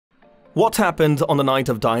What happened on the night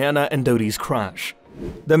of Diana and Dodi's crash?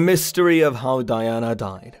 The mystery of how Diana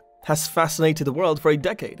died has fascinated the world for a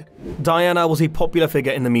decade. Diana was a popular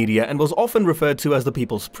figure in the media and was often referred to as the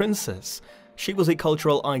people's princess. She was a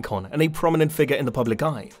cultural icon and a prominent figure in the public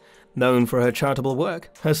eye, known for her charitable work,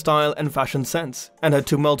 her style and fashion sense, and her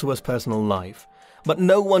tumultuous personal life. But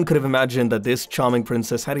no one could have imagined that this charming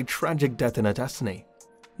princess had a tragic death in her destiny.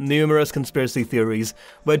 Numerous conspiracy theories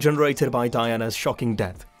were generated by Diana's shocking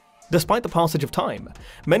death. Despite the passage of time,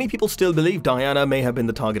 many people still believe Diana may have been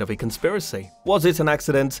the target of a conspiracy. Was it an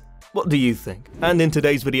accident? What do you think? And in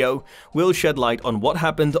today's video, we'll shed light on what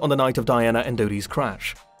happened on the night of Diana and Dodi's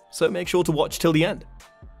crash. So make sure to watch till the end.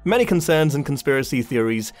 Many concerns and conspiracy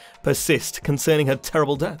theories persist concerning her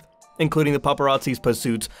terrible death, including the paparazzi's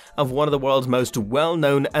pursuit of one of the world's most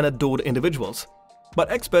well-known and adored individuals. But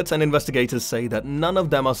experts and investigators say that none of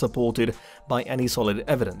them are supported by any solid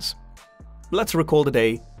evidence. Let's recall the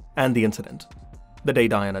day and the incident. The day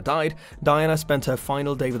Diana died, Diana spent her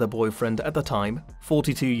final day with her boyfriend at the time,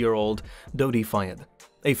 42-year-old Dodi Fayed,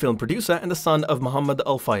 a film producer and the son of Muhammad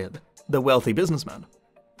Al Fayed, the wealthy businessman.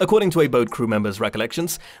 According to a boat crew member's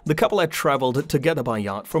recollections, the couple had traveled together by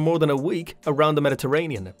yacht for more than a week around the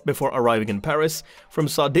Mediterranean before arriving in Paris from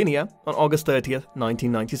Sardinia on August 30th,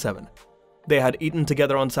 1997. They had eaten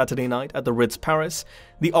together on Saturday night at the Ritz Paris,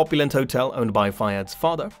 the opulent hotel owned by Fayed's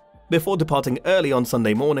father, before departing early on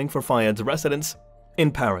Sunday morning for Fayed's residence in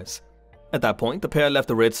Paris. At that point, the pair left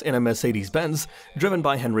the Ritz in a Mercedes-Benz driven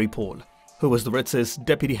by Henry Paul, who was the Ritz's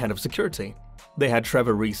deputy head of security. They had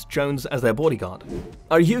Trevor Rees-Jones as their bodyguard.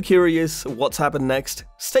 Are you curious what's happened next?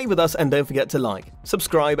 Stay with us and don't forget to like,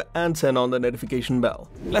 subscribe and turn on the notification bell.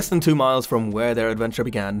 Less than 2 miles from where their adventure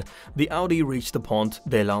began, the Audi reached the Pont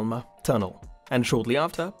de l'Alma tunnel, and shortly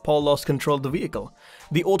after, Paul lost control of the vehicle.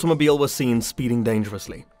 The automobile was seen speeding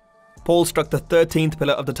dangerously. Paul struck the 13th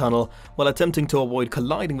pillar of the tunnel while attempting to avoid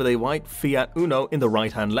colliding with a white Fiat Uno in the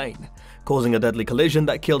right-hand lane, causing a deadly collision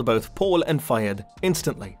that killed both Paul and Fayed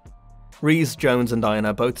instantly. Rees-Jones and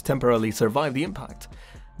Diana both temporarily survived the impact.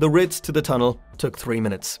 The Ritz to the tunnel took 3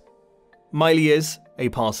 minutes. Miliez, a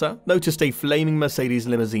passer, noticed a flaming Mercedes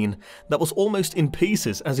limousine that was almost in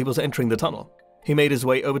pieces as he was entering the tunnel. He made his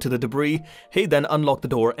way over to the debris. He then unlocked the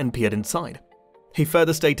door and peered inside. He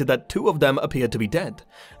further stated that 2 of them appeared to be dead,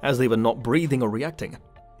 as they were not breathing or reacting.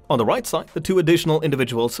 On the right side, the 2 additional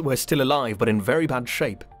individuals were still alive but in very bad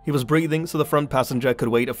shape. He was breathing, so the front passenger could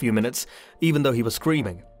wait a few minutes, even though he was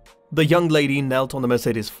screaming. The young lady knelt on the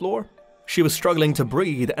Mercedes floor. She was struggling to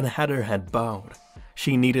breathe and had her head bowed.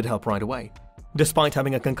 She needed help right away. Despite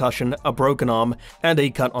having a concussion, a broken arm, and a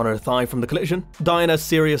cut on her thigh from the collision, Diana's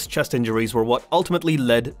serious chest injuries were what ultimately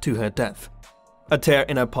led to her death. A tear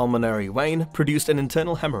in her pulmonary vein produced an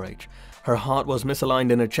internal hemorrhage. Her heart was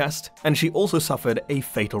misaligned in her chest, and she also suffered a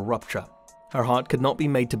fatal rupture. Her heart could not be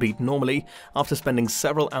made to beat normally after spending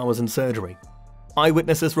several hours in surgery.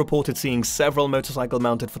 Eyewitnesses reported seeing several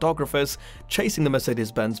motorcycle-mounted photographers chasing the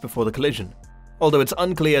Mercedes-Benz before the collision, although it's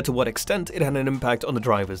unclear to what extent it had an impact on the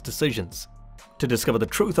driver's decisions. To discover the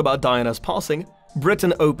truth about Diana's passing,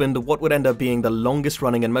 Britain opened what would end up being the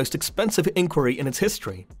longest-running and most expensive inquiry in its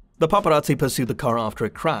history. The paparazzi pursued the car after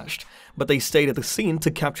it crashed, but they stayed at the scene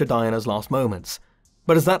to capture Diana's last moments.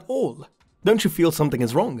 But is that all? Don't you feel something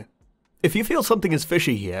is wrong? If you feel something is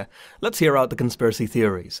fishy here, let's hear out the conspiracy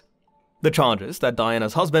theories. The charges that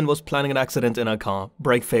Diana's husband was planning an accident in her car,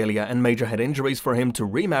 brake failure and major head injuries for him to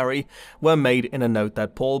remarry were made in a note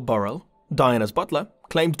that Paul Burrell, Diana's butler,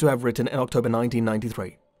 claimed to have written in October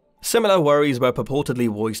 1993. Similar worries were purportedly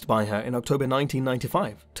voiced by her in October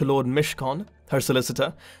 1995 to Lord Mishcon, her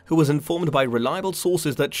solicitor, who was informed by reliable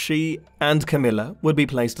sources that she and Camilla would be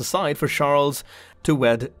placed aside for Charles to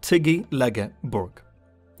wed Tiggy Legge Burke.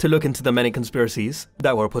 To look into the many conspiracies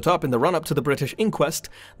that were put up in the run-up to the British inquest,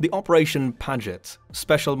 the Operation Paget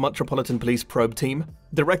Special Metropolitan Police Probe Team,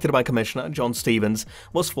 directed by Commissioner John Stevens,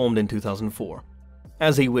 was formed in 2004.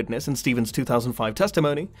 As a witness in Stevens' 2005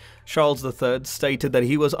 testimony, Charles III stated that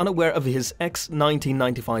he was unaware of his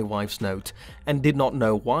ex-1995 wife's note and did not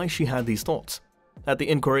know why she had these thoughts. At the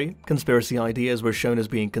inquiry, conspiracy ideas were shown as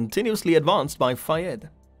being continuously advanced by Fayed,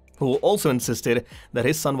 who also insisted that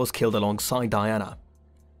his son was killed alongside Diana.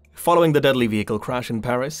 Following the deadly vehicle crash in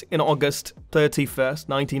Paris in August 31st,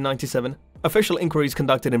 1997, official inquiries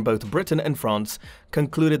conducted in both Britain and France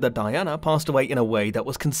concluded that Diana passed away in a way that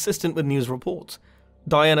was consistent with news reports.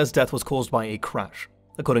 Diana's death was caused by a crash,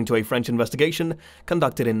 according to a French investigation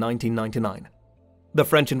conducted in 1999. The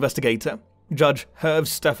French investigator, Judge Hervé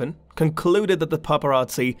Stephan, concluded that the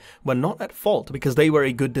paparazzi were not at fault because they were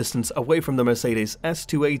a good distance away from the Mercedes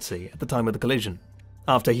S280 at the time of the collision.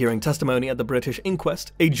 After hearing testimony at the British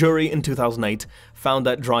inquest, a jury in 2008 found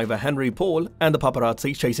that driver Henry Paul and the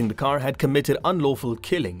paparazzi chasing the car had committed unlawful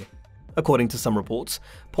killing. According to some reports,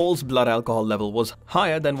 Paul's blood alcohol level was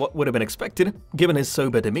higher than what would have been expected given his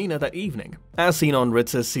sober demeanor that evening, as seen on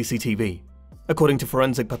RICHEST CCTV. According to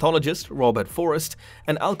forensic pathologist Robert Forrest,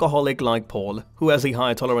 an alcoholic like Paul, who has a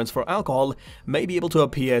higher tolerance for alcohol, may be able to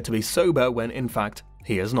appear to be sober when in fact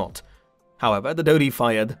he is not. However, the Dodi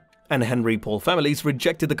Fayed and Henry Paul families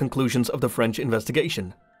rejected the conclusions of the French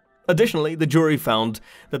investigation. Additionally, the jury found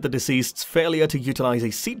that the deceased's failure to utilize a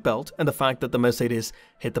seatbelt and the fact that the Mercedes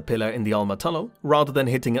hit the pillar in the Alma tunnel rather than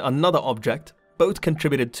hitting another object both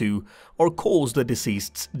contributed to or caused the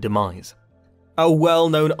deceased's demise. A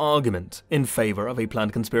well-known argument in favor of a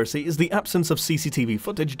planned conspiracy is the absence of CCTV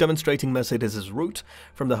footage demonstrating Mercedes' route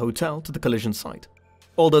from the hotel to the collision site.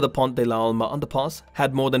 Although the Pont de la Alma underpass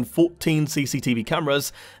had more than 14 CCTV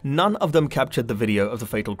cameras, none of them captured the video of the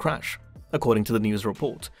fatal crash, according to the news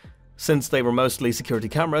report. Since they were mostly security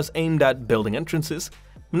cameras aimed at building entrances,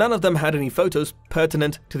 none of them had any photos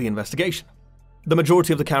pertinent to the investigation. The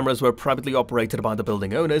majority of the cameras were privately operated by the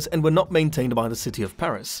building owners and were not maintained by the city of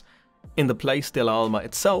Paris. In the Place de la Alma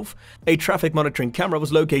itself, a traffic monitoring camera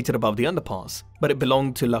was located above the underpass, but it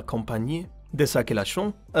belonged to La Compagnie de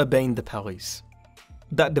Circulation Urbaine de Paris.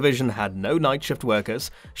 That division had no night shift workers,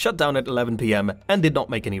 shut down at 11 p.m. and did not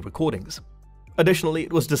make any recordings. Additionally,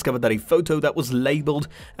 it was discovered that a photo that was labeled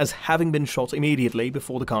as having been shot immediately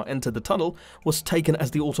before the car entered the tunnel was taken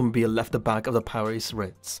as the automobile left the back of the Paris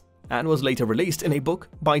Ritz, and was later released in a book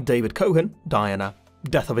by David Cohen, Diana,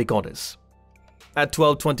 Death of a Goddess. At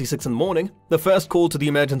 12:26 in the morning, the first call to the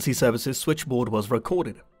emergency services switchboard was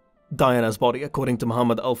recorded. Diana's body, according to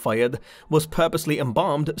Mohammed Al-Fayed, was purposely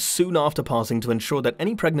embalmed soon after passing to ensure that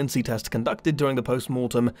any pregnancy test conducted during the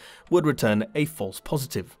post-mortem would return a false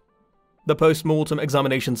positive. The post-mortem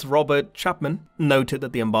examination's Robert Chapman noted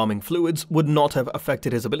that the embalming fluids would not have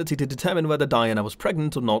affected his ability to determine whether Diana was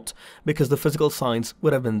pregnant or not because the physical signs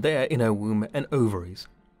would have been there in her womb and ovaries.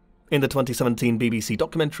 In the 2017 BBC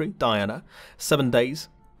documentary, Diana, 7 Days,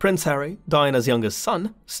 Prince Harry, Diana's youngest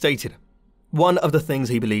son, stated, "One of the things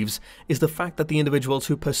he believes is the fact that the individuals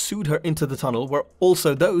who pursued her into the tunnel were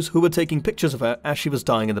also those who were taking pictures of her as she was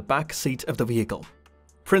dying in the back seat of the vehicle."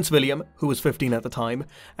 Prince William, who was 15 at the time,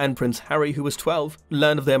 and Prince Harry, who was 12,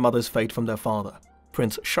 learned of their mother's fate from their father,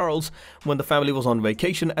 Prince Charles, when the family was on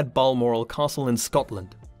vacation at Balmoral Castle in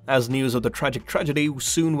Scotland, as news of the tragic tragedy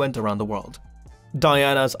soon went around the world.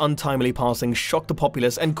 Diana's untimely passing shocked the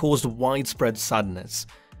populace and caused widespread sadness.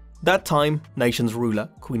 That time, nation's ruler,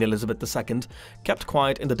 Queen Elizabeth II, kept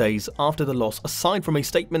quiet in the days after the loss aside from a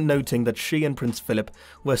statement noting that she and Prince Philip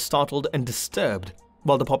were startled and disturbed,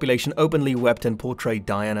 while the population openly wept and portrayed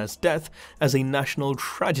Diana's death as a national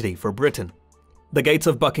tragedy for Britain. The gates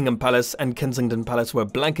of Buckingham Palace and Kensington Palace were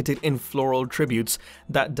blanketed in floral tributes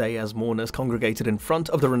that day as mourners congregated in front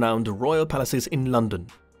of the renowned royal palaces in London.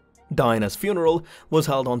 Diana's funeral was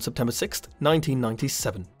held on September 6,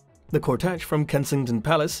 1997. The cortege from Kensington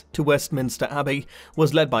Palace to Westminster Abbey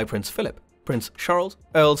was led by Prince Philip, Prince Charles,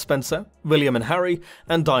 Earl Spencer, William and Harry,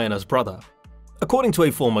 and Diana's brother. According to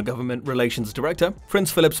a former government relations director, Prince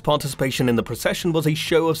Philip's participation in the procession was a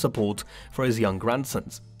show of support for his young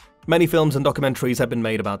grandsons. Many films and documentaries have been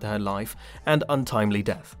made about her life and untimely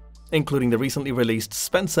death, including the recently released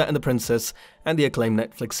Spencer and the Princess and the acclaimed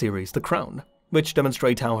Netflix series The Crown, which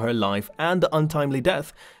demonstrate how her life and untimely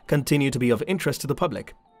death continue to be of interest to the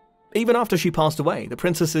public. Even after she passed away, the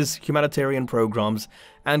princess's humanitarian programs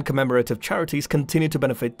and commemorative charities continue to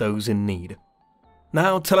benefit those in need.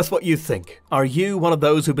 Now, tell us what you think. Are you one of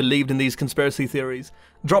those who believed in these conspiracy theories?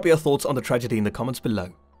 Drop your thoughts on the tragedy in the comments below.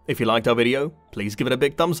 If you liked our video, please give it a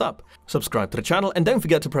big thumbs up, subscribe to the channel, and don't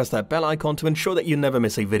forget to press that bell icon to ensure that you never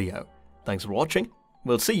miss a video. Thanks for watching.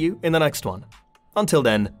 We'll see you in the next one. Until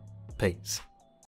then, peace.